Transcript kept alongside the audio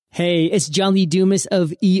Hey, it's John Lee Dumas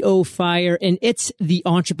of EO Fire, and it's the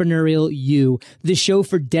Entrepreneurial You, the show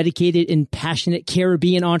for dedicated and passionate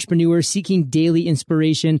Caribbean entrepreneurs seeking daily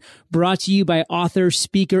inspiration, brought to you by author,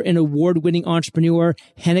 speaker, and award-winning entrepreneur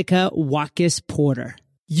Henika Watkis Porter.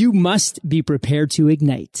 You must be prepared to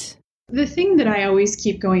ignite. The thing that I always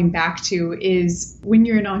keep going back to is when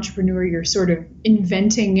you're an entrepreneur, you're sort of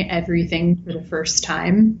inventing everything for the first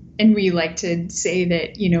time. And we like to say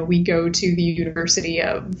that, we go to the University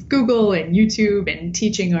of Google and YouTube and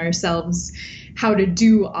teaching ourselves how to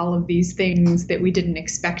do all of these things that we didn't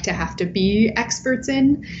expect to have to be experts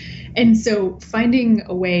in. And so finding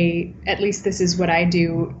a way, at least this is what I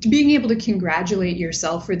do, being able to congratulate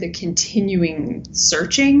yourself for the continuing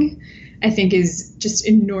searching, I think is just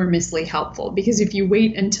enormously helpful, because if you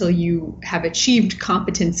wait until you have achieved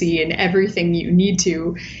competency in everything you need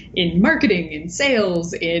to in marketing, in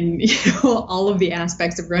sales, in all of the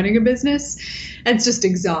aspects of running a business, it's just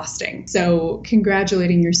exhausting. So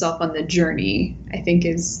congratulating yourself on the journey, I think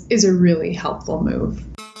is a really helpful move.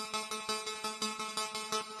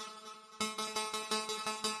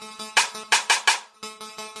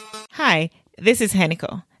 Hi, this is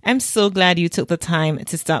Henika. I'm so glad you took the time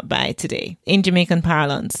to stop by today. In Jamaican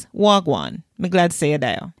parlance, Wagwan. I'm glad to say it.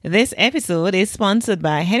 This episode is sponsored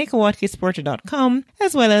by HenikaWatkisporter.com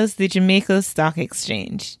as well as the Jamaica Stock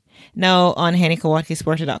Exchange. Now on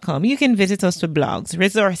HenikaWatkisporter.com, you can visit us for blogs,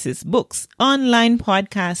 resources, books, online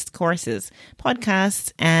podcast courses,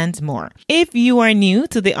 podcasts, and more. If you are new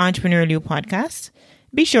to the Entrepreneurial podcast,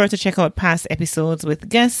 be sure to check out past episodes with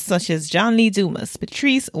guests such as John Lee Dumas,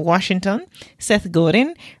 Patrice Washington, Seth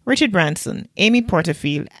Godin, Richard Branson, Amy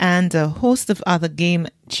Porterfield, and a host of other game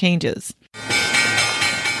changers.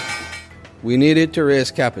 We needed to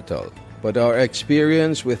raise capital, but our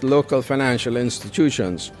experience with local financial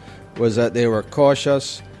institutions was that they were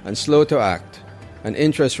cautious and slow to act, and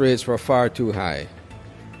interest rates were far too high.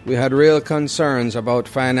 We had real concerns about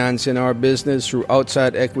financing our business through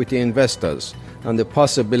outside equity investors and the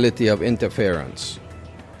possibility of interference.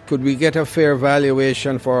 Could we get a fair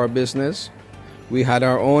valuation for our business? We had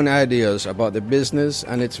our own ideas about the business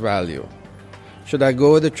and its value. Should I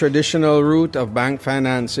go the traditional route of bank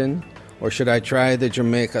financing, or should I try the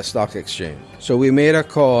Jamaica Stock Exchange? So we made a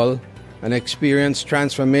call and experienced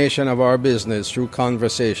transformation of our business through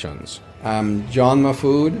conversations. I'm John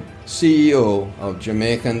Mahfood, CEO of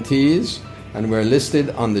Jamaican Teas, and we're listed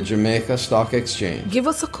on the Jamaica Stock Exchange. Give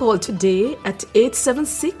us a call today at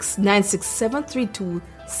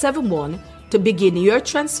 876-967-3271 to begin your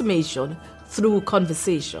transformation through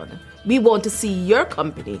conversation. We want to see your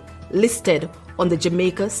company listed on the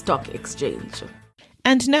Jamaica Stock Exchange.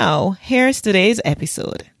 And now, here's today's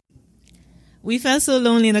episode. We felt so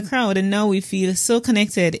lonely in the crowd, and now we feel so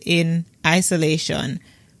connected in isolation.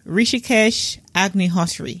 Rishikesh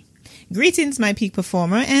Agnihotri. Greetings, my peak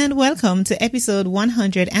performer, and welcome to episode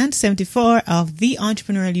 174 of the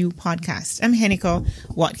Entrepreneurial You podcast. I'm Henika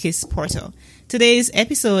Watkis Porter. Today's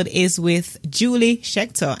episode is with Julie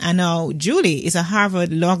Schechter. And now, Julie is a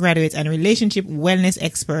Harvard law graduate and relationship wellness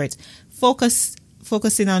expert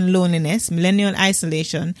focusing on loneliness, millennial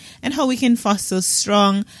isolation, and how we can foster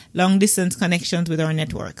strong, long-distance connections with our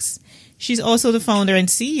networks. She's also the founder and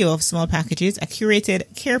CEO of Small Packages, a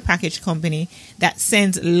curated care package company that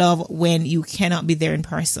sends love when you cannot be there in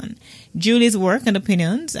person. Julie's work and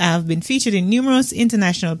opinions have been featured in numerous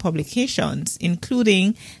international publications,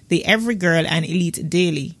 including the Every Girl and Elite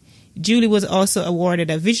Daily. Julie was also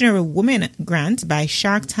awarded a Visionary Woman grant by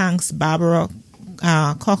Shark Tank's Barbara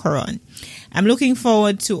Corcoran. I'm looking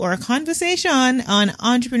forward to our conversation on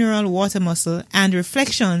entrepreneurial water muscle and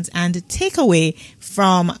reflections and takeaway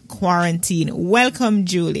from quarantine. Welcome,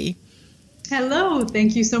 Julie. Hello.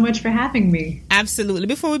 Thank you so much for having me. Absolutely.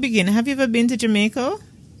 Before we begin, have you ever been to Jamaica?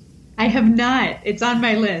 I have not. It's on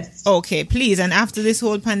my list. Okay, please. And after this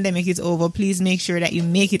whole pandemic is over, please make sure that you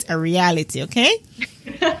make it a reality, okay?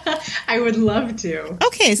 I would love to.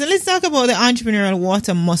 Okay, so let's talk about the entrepreneurial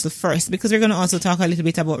water muscle first, because we're going to also talk a little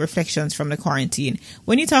bit about reflections from the quarantine.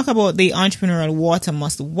 When you talk about the entrepreneurial water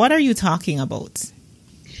muscle, what are you talking about?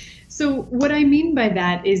 So what I mean by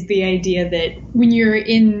that is the idea that when you're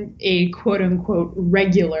in a quote unquote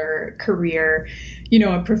regular career,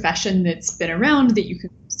 a profession that's been around that you can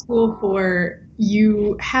go to school for,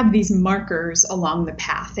 you have these markers along the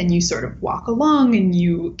path and you sort of walk along and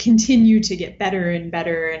you continue to get better and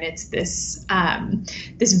better. And it's this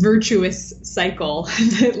virtuous cycle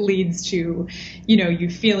that leads to, you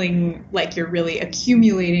feeling like you're really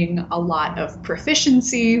accumulating a lot of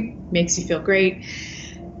proficiency, makes you feel great.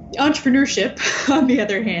 Entrepreneurship, on the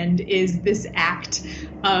other hand, is this act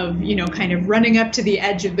of, kind of running up to the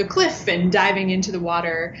edge of the cliff and diving into the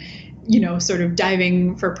water, sort of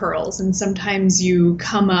diving for pearls. And sometimes you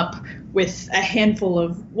come up with a handful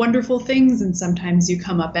of wonderful things, and sometimes you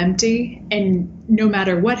come up empty. And no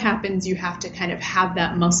matter what happens, you have to kind of have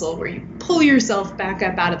that muscle where you pull yourself back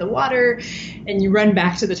up out of the water and you run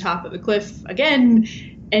back to the top of the cliff again,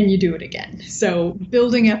 and you do it again. So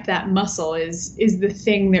building up that muscle is the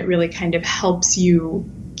thing that really kind of helps you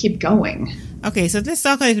keep going. Okay, so let's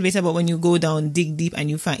talk a little bit about when you go down, dig deep, and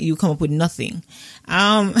you come up with nothing.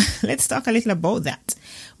 Let's talk a little about that.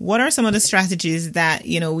 What are some of the strategies that,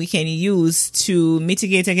 we can use to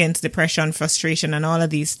mitigate against depression, frustration, and all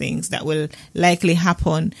of these things that will likely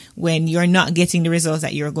happen when you're not getting the results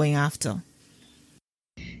that you're going after?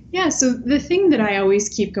 Yeah, so the thing that I always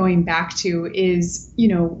keep going back to is,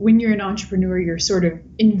 when you're an entrepreneur, you're sort of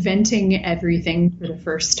inventing everything for the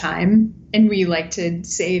first time. And we like to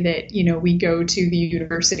say that, we go to the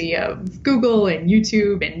University of Google and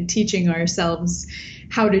YouTube and teaching ourselves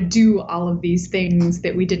how to do all of these things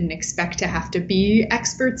that we didn't expect to have to be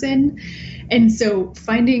experts in. And so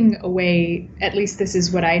finding a way, at least this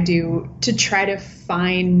is what I do, to try to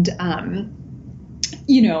find,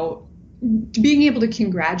 being able to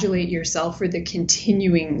congratulate yourself for the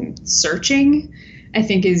continuing searching, I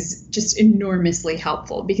think, is just enormously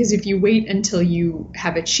helpful. Because if you wait until you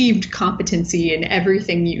have achieved competency in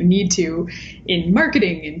everything you need to in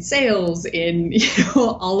marketing, in sales, in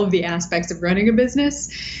all of the aspects of running a business,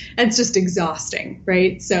 it's just exhausting,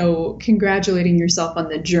 right? So congratulating yourself on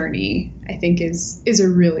the journey, I think, is a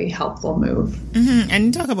really helpful move. Mm-hmm. And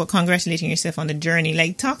you talk about congratulating yourself on the journey.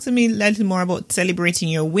 Like, talk to me a little more about celebrating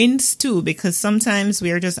your wins too, because sometimes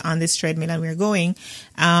we're just on this treadmill and we're going,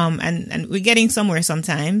 and we're getting somewhere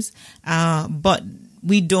sometimes, but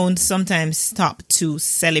we don't sometimes stop to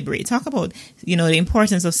celebrate. Talk about, the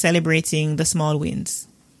importance of celebrating the small wins.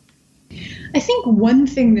 I think one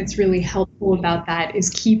thing that's really helpful about that is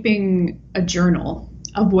keeping a journal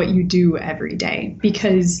of what you do every day.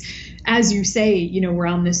 Because as you say, we're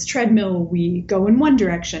on this treadmill, we go in one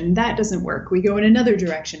direction, that doesn't work, we go in another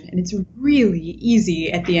direction. And it's really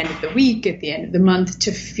easy at the end of the week, at the end of the month,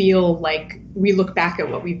 to feel like we look back at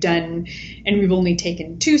what we've done and we've only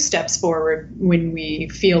taken 2 steps forward when we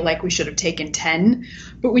feel like we should have taken 10.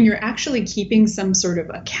 But when you're actually keeping some sort of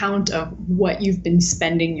account of what you've been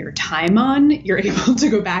spending your time on, you're able to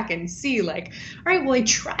go back and see, like, all right, well, I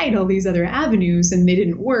tried all these other avenues and they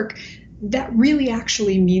didn't work. That really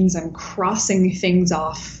actually means I'm crossing things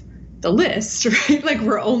off the list, right? Like,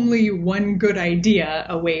 we're only one good idea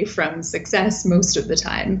away from success most of the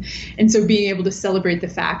time. And so being able to celebrate the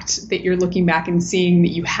fact that you're looking back and seeing that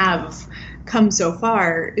you have come so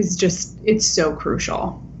far is just, it's so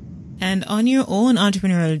crucial. And on your own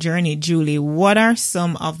entrepreneurial journey, Julie, what are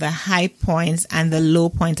some of the high points and the low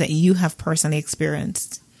points that you have personally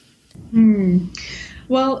experienced?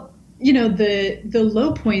 Well, the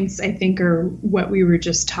low points, I think, are what we were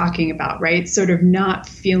just talking about, right? Sort of not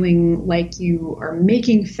feeling like you are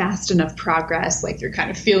making fast enough progress, like you're kind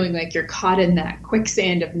of feeling like you're caught in that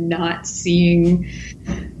quicksand of not seeing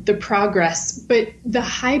the progress. But the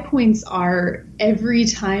high points are every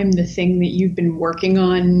time the thing that you've been working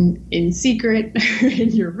on in secret in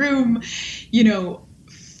your room,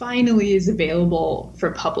 finally is available for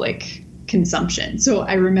public consumption. So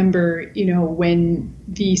I remember, when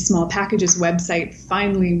the Small Packages website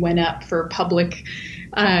finally went up for public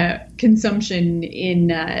consumption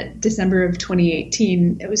in December of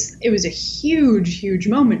 2018, it was a huge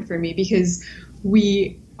moment for me, because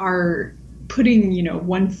we are putting,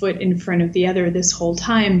 one foot in front of the other this whole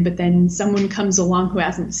time, but then someone comes along who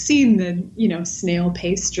hasn't seen the, snail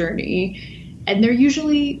pace journey, and they're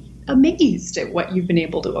usually amazed at what you've been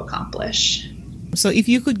able to accomplish. So if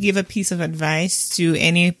you could give a piece of advice to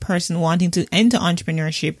any person wanting to enter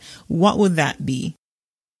entrepreneurship, what would that be?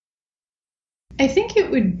 I think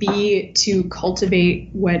it would be to cultivate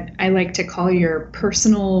what I like to call your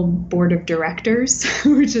personal board of directors,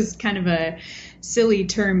 which is kind of a silly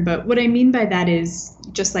term. But what I mean by that is,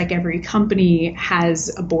 just like every company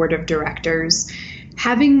has a board of directors,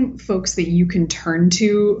 having folks that you can turn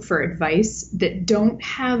to for advice that don't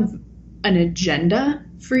have an agenda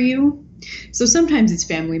for you. So sometimes it's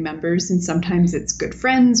family members, and sometimes it's good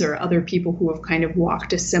friends or other people who have kind of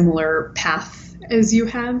walked a similar path as you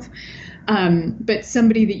have. But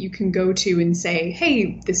somebody that you can go to and say,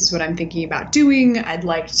 hey, this is what I'm thinking about doing. I'd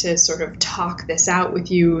like to sort of talk this out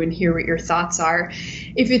with you and hear what your thoughts are.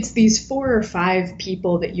 If it's these 4 or 5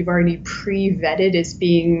 people that you've already pre-vetted as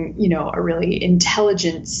being, a really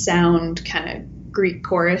intelligent, sound kind of Greek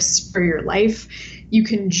chorus for your life, you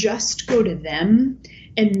can just go to them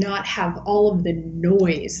and not have all of the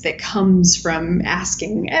noise that comes from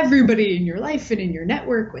asking everybody in your life and in your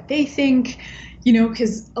network what they think,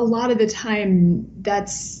 because a lot of the time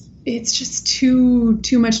it's just too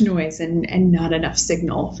much noise and not enough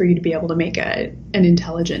signal for you to be able to make an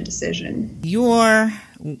intelligent decision. Your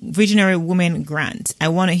Visionary Women Grant, I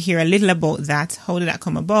want to hear a little about that. How did that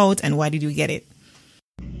come about and why did you get it?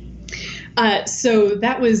 So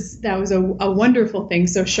that was a wonderful thing.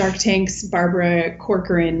 So Shark Tank's Barbara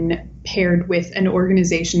Corcoran paired with an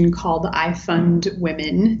organization called I Fund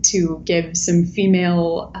Women to give some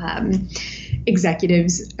female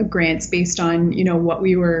executives grants based on, what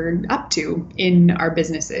we were up to in our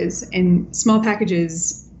businesses. And Small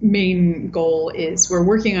Package's main goal is we're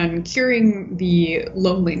working on curing the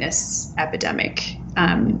loneliness epidemic.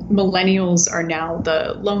 Millennials are now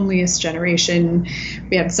the loneliest generation.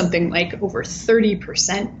 We have something like over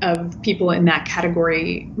 30% of people in that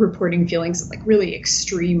category reporting feelings of like really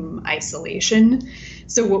extreme isolation.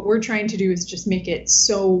 So what we're trying to do is just make it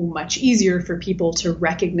so much easier for people to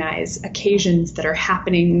recognize occasions that are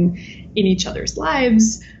happening in each other's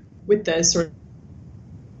lives with the sort of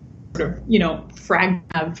fragment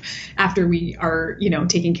of after we are,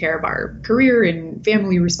 taking care of our career and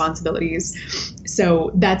family responsibilities.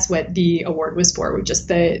 So that's what the award was for, with just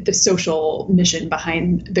the social mission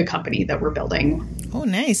behind the company that we're building. Oh,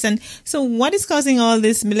 nice. And so what is causing all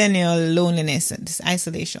this millennial loneliness and this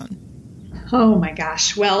isolation? Oh my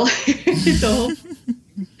gosh. Well,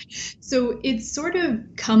 So it sort of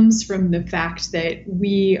comes from the fact that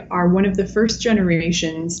we are one of the first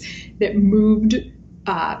generations that moved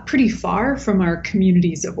pretty far from our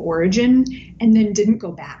communities of origin and then didn't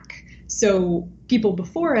go back. So people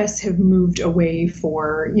before us have moved away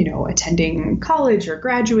for, attending college or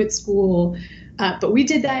graduate school, but we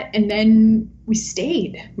did that and then we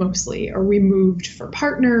stayed mostly, or we moved for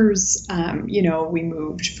partners, we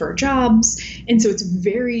moved for jobs. And so it's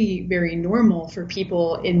very, very normal for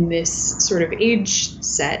people in this sort of age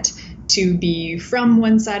set to be from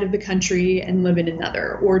one side of the country and live in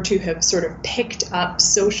another, or to have sort of picked up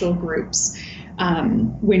social groups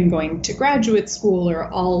when going to graduate school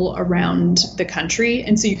or all around the country.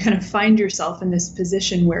 And so you kind of find yourself in this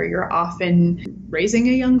position where you're often raising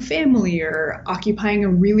a young family or occupying a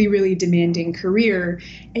really, really demanding career,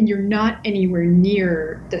 and you're not anywhere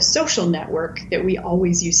near the social network that we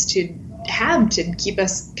always used to have to keep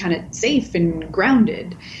us kind of safe and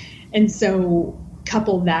grounded. And so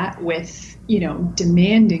couple that with,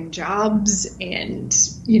 demanding jobs and,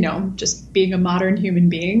 just being a modern human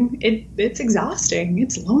being, it's exhausting.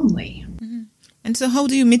 It's lonely. Mm-hmm. And so how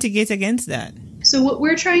do you mitigate against that? So what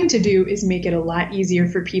we're trying to do is make it a lot easier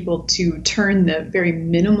for people to turn the very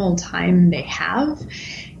minimal time they have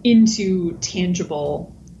into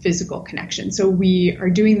tangible physical connection. So we are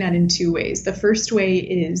doing that in two ways. The first way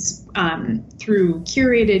is through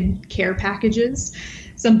curated care packages,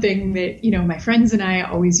 something that, my friends and I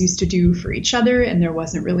always used to do for each other, and there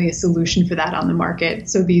wasn't really a solution for that on the market.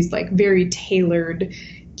 So these like very tailored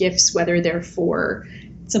gifts, whether they're for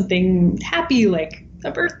something happy like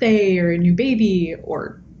a birthday or a new baby,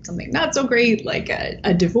 or something not so great like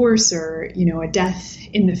a divorce or, a death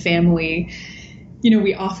in the family,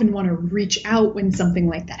 we often want to reach out when something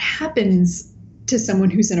like that happens to someone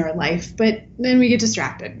who's in our life, but then we get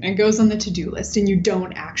distracted and it goes on the to-do list and you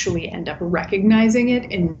don't actually end up recognizing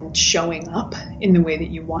it and showing up in the way that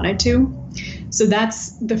you wanted to. So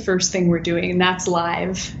that's the first thing we're doing, and that's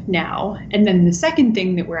live now. And then the second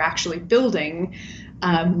thing that we're actually building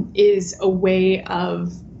is a way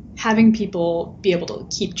of having people be able to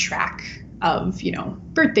keep track of,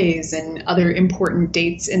 birthdays and other important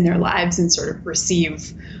dates in their lives and sort of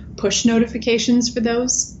receive push notifications for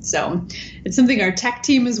those. So it's something our tech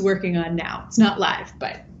team is working on now. It's not live,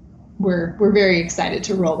 but we're very excited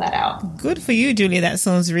to roll that out. Good for you, Julie. That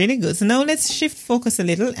sounds really good. So now let's shift focus a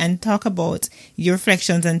little and talk about your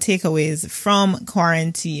reflections and takeaways from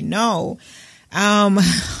quarantine. Now,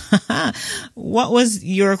 what was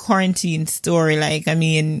your quarantine story like? I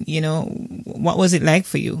mean, what was it like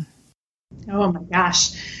for you? Oh my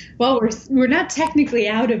gosh. Well, we're not technically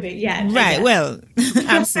out of it yet. Right. Well,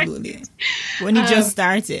 absolutely. When you just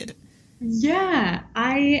started. Yeah,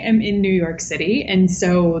 I am in New York City. And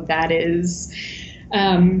so that is,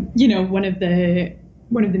 one of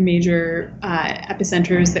the major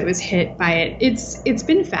epicenters that was hit by it. It's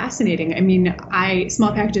been fascinating. I mean,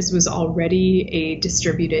 Small Packages was already a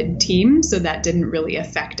distributed team, so that didn't really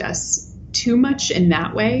affect us too much in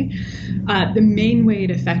that way. The main way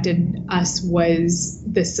it affected us was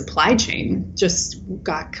the supply chain just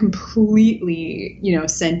got completely,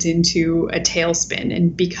 sent into a tailspin.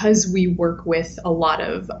 And because we work with a lot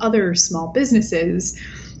of other small businesses,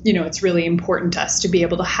 it's really important to us to be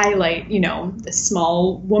able to highlight, the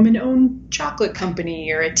small woman-owned chocolate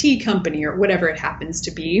company or a tea company or whatever it happens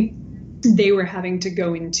to be. They were having to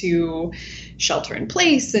go into shelter in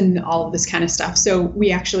place and all of this kind of stuff. So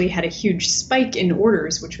we actually had a huge spike in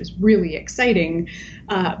orders, which was really exciting.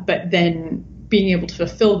 But then being able to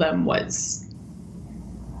fulfill them was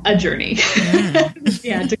a journey. We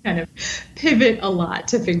had to kind of pivot a lot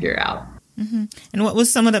to figure out. Mm-hmm. And what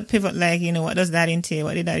was some of the pivot like? What does that entail?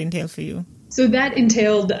 What did that entail for you? So that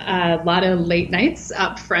entailed a lot of late nights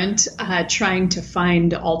up front, trying to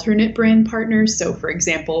find alternate brand partners. So, for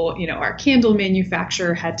example, our candle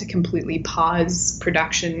manufacturer had to completely pause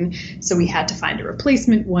production. So we had to find a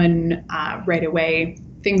replacement one right away,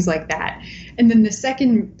 things like that. And then the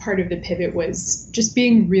second part of the pivot was just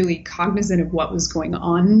being really cognizant of what was going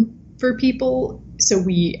on for people. So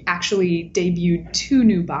we actually debuted 2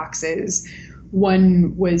 new boxes.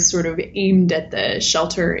 One was sort of aimed at the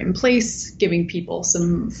shelter in place, giving people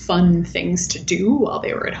some fun things to do while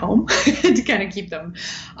they were at home to kind of keep them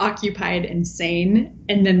occupied and sane.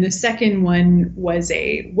 And then the second one was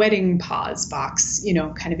a wedding pause box,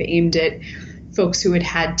 kind of aimed at folks who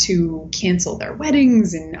had to cancel their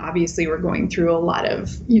weddings and obviously were going through a lot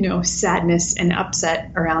of, sadness and upset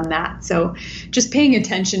around that. So just paying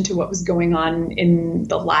attention to what was going on in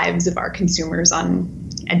the lives of our consumers on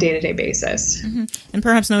a day-to-day basis. Mm-hmm. And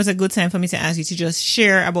perhaps now is a good time for me to ask you to just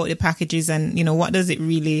share about the packages and, what does it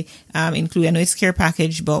really include? I know it's care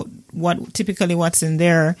package, but what's in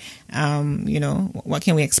there? What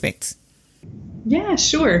can we expect? Yeah,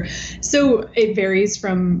 sure. So it varies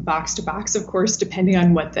from box to box, of course, depending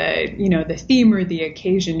on what the theme or the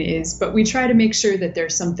occasion is. But we try to make sure that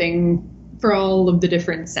there's something for all of the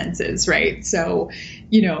different senses, right? So,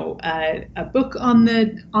 a book on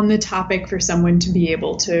the topic for someone to be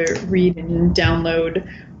able to read and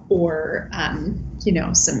download, or,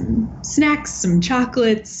 some snacks, some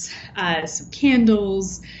chocolates, some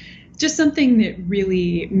candles, just something that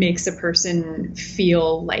really makes a person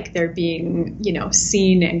feel like they're being,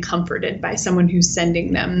 seen and comforted by someone who's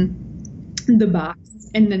sending them the box.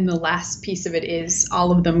 And then the last piece of it is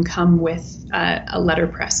all of them come with a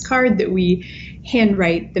letterpress card that we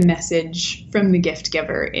handwrite the message from the gift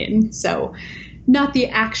giver in. So not the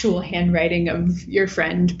actual handwriting of your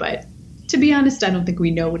friend, but to be honest, I don't think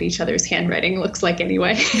we know what each other's handwriting looks like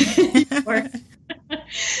anyway.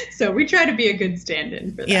 So we try to be a good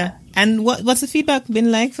stand-in for that. Yeah. And what's the feedback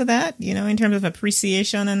been like for that, in terms of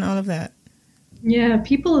appreciation and all of that? Yeah,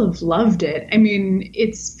 people have loved it. I mean,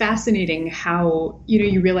 it's fascinating how,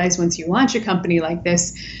 you realize once you launch a company like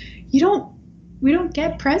this, we don't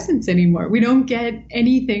get presents anymore. We don't get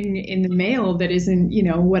anything in the mail that isn't,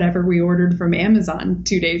 whatever we ordered from Amazon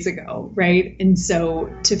 2 days ago, right? And so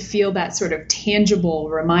to feel that sort of tangible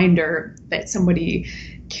reminder that somebody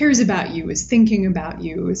cares about you, is thinking about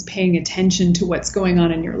you, is paying attention to what's going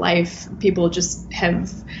on in your life, people just have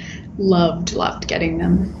loved getting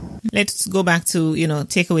them. Let's go back to,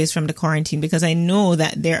 takeaways from the quarantine, because I know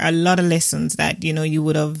that there are a lot of lessons that, you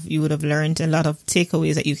would have learned, a lot of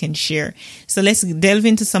takeaways that you can share. So let's delve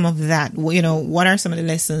into some of that. What are some of the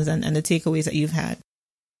lessons and the takeaways that you've had?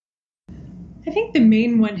 I think the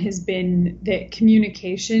main one has been that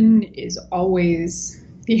communication is always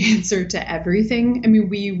the answer to everything. I mean,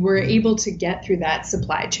 we were able to get through that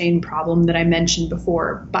supply chain problem that I mentioned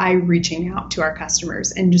before by reaching out to our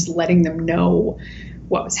customers and just letting them know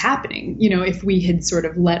what was happening. If we had sort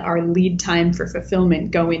of let our lead time for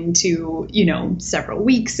fulfillment go into, several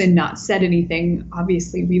weeks and not said anything,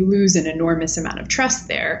 obviously we lose an enormous amount of trust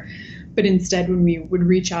there. But instead, when we would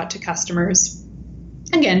reach out to customers,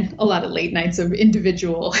 again, a lot of late nights of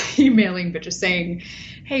individual emailing, but just saying,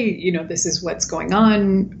 hey, this is what's going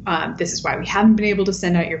on. This is why we haven't been able to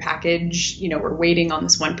send out your package. We're waiting on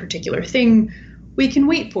this one particular thing. We can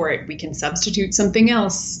wait for it. We can substitute something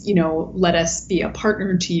else. Let us be a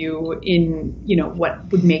partner to you in,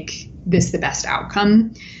 what would make this the best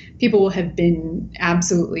outcome. People have been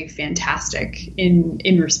absolutely fantastic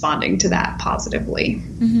in responding to that positively.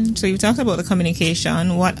 Mm-hmm. So you've talked about the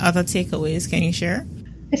communication. What other takeaways can you share?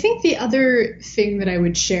 I think the other thing that I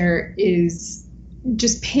would share is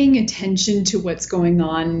just paying attention to what's going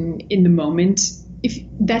on in the moment. if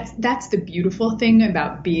that's the beautiful thing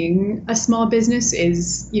about being a small business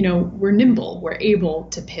is, we're nimble, we're able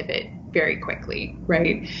to pivot very quickly,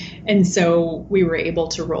 right? And so we were able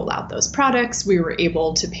to roll out those products. We were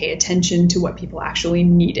able to pay attention to what people actually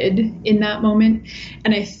needed in that moment.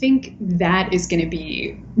 And I think that is going to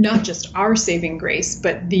be not just our saving grace,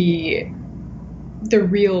 but the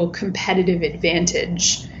real competitive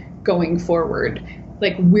advantage going forward.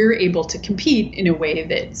 Like, we're able to compete in a way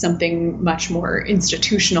that something much more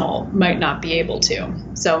institutional might not be able to.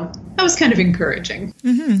 So that was kind of encouraging.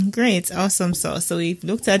 Mm-hmm. Great. Awesome. So we've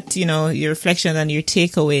looked at, your reflection and your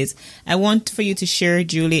takeaways. I want for you to share,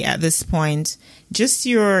 Julie, at this point, just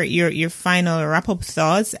your final wrap-up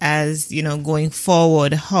thoughts as, going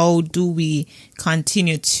forward. How do we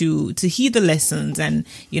continue to heed the lessons and,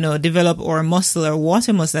 develop our muscle, or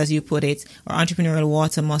water muscle, as you put it, or entrepreneurial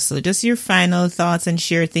water muscle? Just your final thoughts and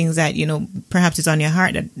share things that, perhaps is on your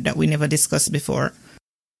heart that we never discussed before.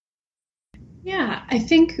 Yeah, I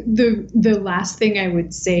think the last thing I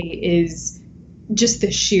would say is just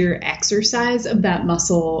the sheer exercise of that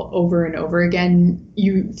muscle over and over again.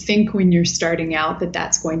 You think when you're starting out that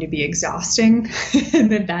that's going to be exhausting,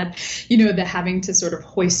 and that the having to sort of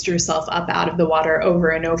hoist yourself up out of the water over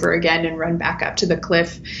and over again and run back up to the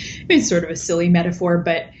cliff. It's sort of a silly metaphor,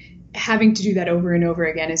 but having to do that over and over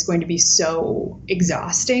again is going to be so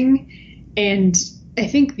exhausting. And I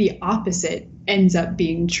think the opposite ends up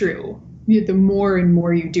being true. The more and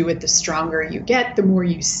more you do it, the stronger you get, the more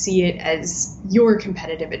you see it as your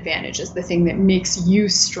competitive advantage, as the thing that makes you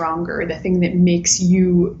stronger, the thing that makes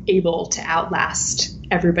you able to outlast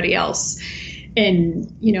everybody else.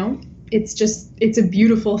 And, it's a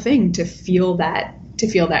beautiful thing to feel that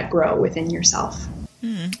grow within yourself.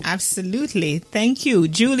 Absolutely. Thank you,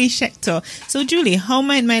 Julie Schechter. So, Julie, how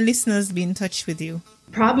might my listeners be in touch with you?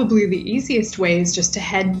 Probably the easiest way is just to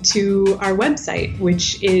head to our website,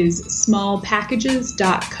 which is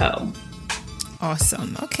smallpackages.co.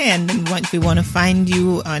 Awesome. Okay. And then if we want to find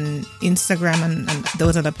you on Instagram and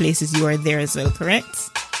those other places, you are there as well, correct?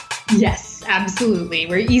 Yes, absolutely.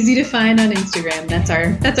 We're easy to find on Instagram.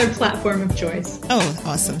 That's our platform of choice. Oh,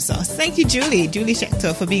 awesome sauce. Thank you, Julie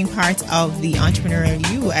Schechter, for being part of the Entrepreneurial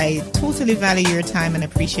You. I totally value your time and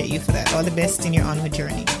appreciate you for that. All the best in your onward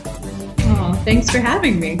journey. Oh, thanks for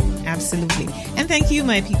having me. Absolutely. And thank you,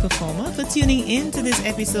 my peak performer, for tuning in to this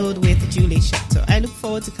episode with Julie Schechter. I look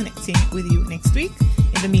forward to connecting with you next week.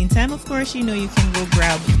 In the meantime, of course, you can go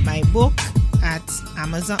grab my book at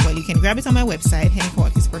Amazon. Well, you can grab it on my website,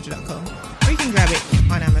 hennycoatkispurger.com, or you can grab it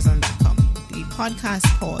on Amazon.com. The podcast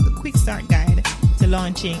called The Quick Start Guide to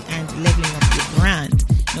Launching and Leveling Up Your Brand.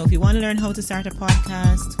 Now, if you want to learn how to start a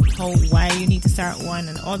podcast, why you need to start one,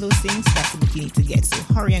 and all those things, that's the book you need to get. So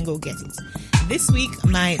hurry and go get it. This week,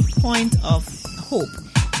 my point of hope.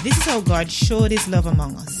 This is how God showed his love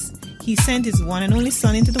among us. He sent his one and only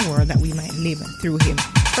Son into the world that we might live through him.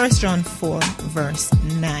 1 John 4, verse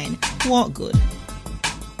 9. Walk good.